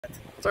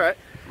That's all right.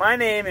 My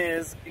name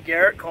is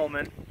Garrett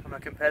Coleman. I'm a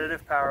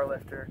competitive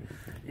powerlifter,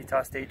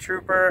 Utah State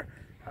Trooper,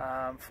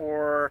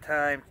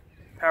 4-time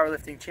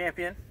powerlifting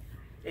champion,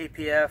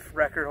 APF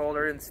record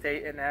holder in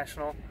state and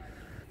national.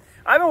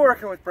 I've been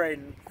working with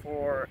Braden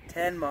for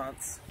 10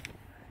 months,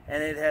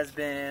 and it has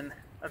been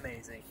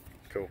amazing.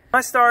 Cool. When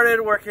I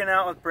started working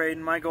out with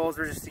Braden, my goals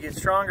were just to get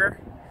stronger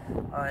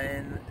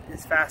and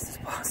as fast as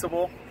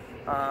possible.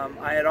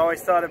 I had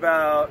always thought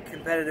about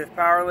competitive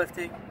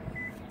powerlifting,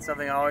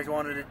 something I always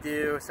wanted to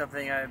do,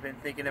 something I've been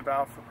thinking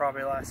about for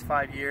probably the last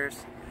 5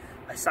 years.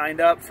 I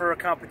signed up for a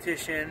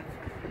competition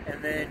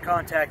and then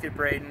contacted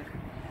Braden.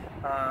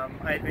 I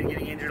had been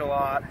getting injured a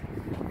lot,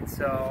 and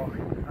so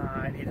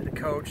I needed a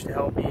coach to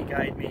help me,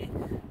 guide me,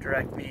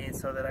 direct me,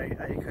 so that I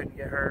couldn't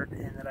get hurt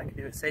and that I could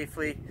do it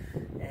safely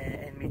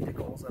and meet the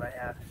goals that I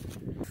had.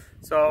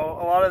 So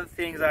a lot of the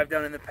things I've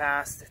done in the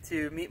past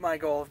to meet my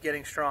goal of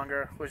getting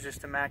stronger was just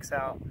to max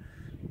out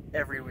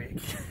every week.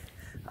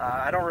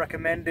 I don't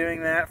recommend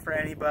doing that for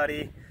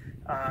anybody.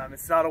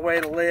 It's not a way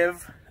to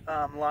live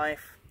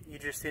life.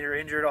 You're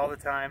injured all the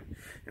time.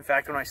 In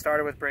fact, when I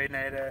started with Braden, I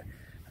had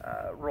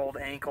a rolled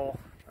ankle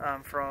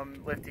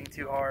from lifting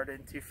too hard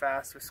and too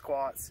fast with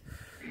squats.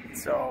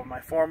 So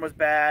my form was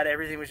bad.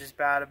 Everything was just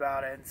bad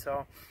about it. And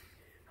so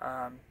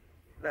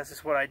that's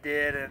just what I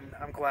did, and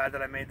I'm glad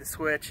that I made the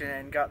switch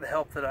and got the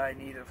help that I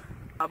needed.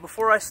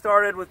 Before I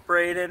started with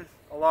Braden,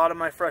 a lot of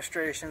my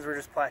frustrations were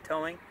just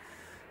plateauing.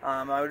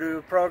 I would do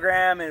a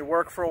program and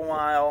work for a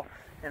while,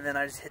 and then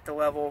I just hit the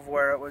level of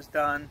where it was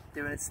done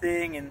doing its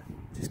thing and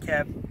just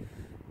kept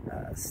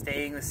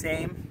staying the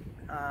same.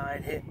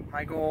 I'd hit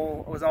my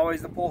goal was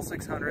always the pull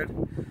 600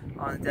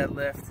 on the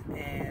deadlift,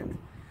 and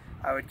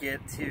I would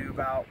get to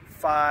about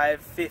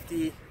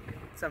 550,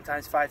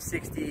 sometimes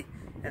 560,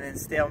 and then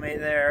stalemate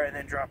there, and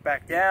then drop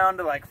back down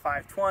to like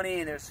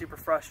 520, and it was super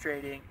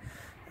frustrating.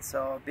 And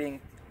so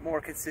being more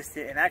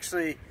consistent, and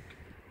actually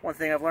one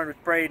thing I've learned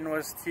with Braden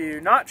was to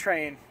not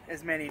train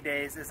as many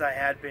days as I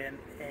had been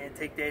and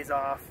take days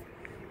off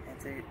and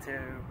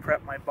to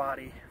prep my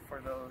body for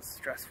those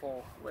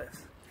stressful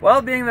lifts.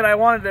 Well, being that I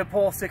wanted to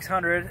pull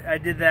 600, I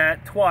did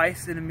that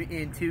twice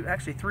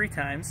actually 3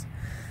 times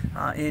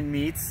in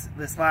meets.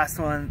 This last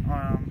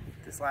one,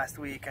 this last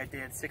week, I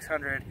did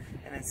 600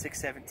 and then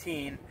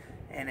 617,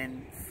 and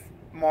in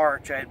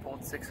March I had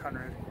pulled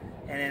 600,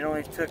 and it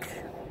only took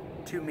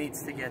 2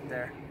 meets to get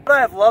there. What I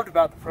have loved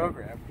about the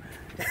program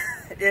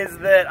is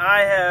that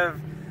I have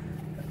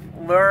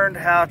learned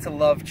how to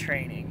love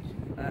training.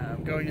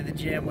 Going to the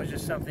gym was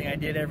just something I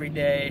did every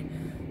day,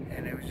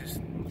 and it was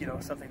just, you know,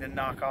 something to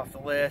knock off the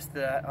list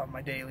of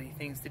my daily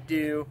things to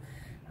do.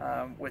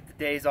 With the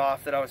days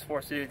off that I was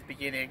forced to do at the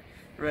beginning,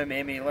 it really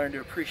made me learn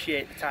to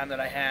appreciate the time that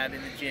I had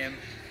in the gym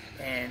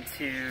and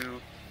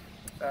to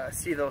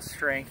see those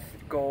strength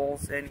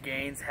goals and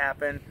gains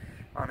happen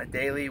on a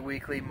daily,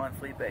 weekly,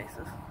 monthly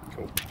basis.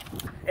 Cool.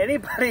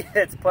 Anybody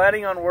that's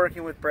planning on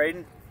working with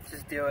Braden,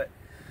 just do it.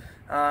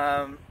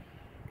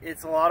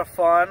 It's a lot of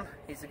fun.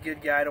 He's a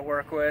good guy to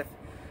work with.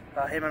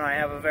 Him and I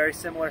have a very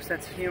similar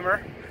sense of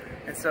humor,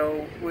 and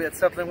so it's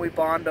something we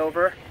bond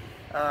over.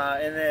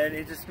 And then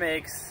it just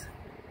makes,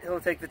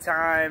 he'll take the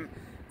time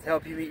to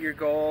help you meet your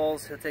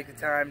goals. He'll take the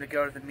time to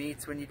go to the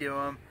meets when you do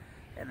them,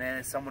 and then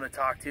it's someone to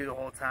talk to the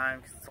whole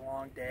time because it's a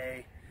long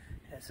day.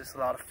 It's just a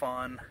lot of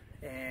fun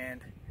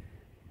and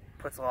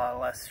puts a lot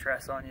less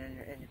stress on you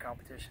in your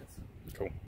competitions. Cool.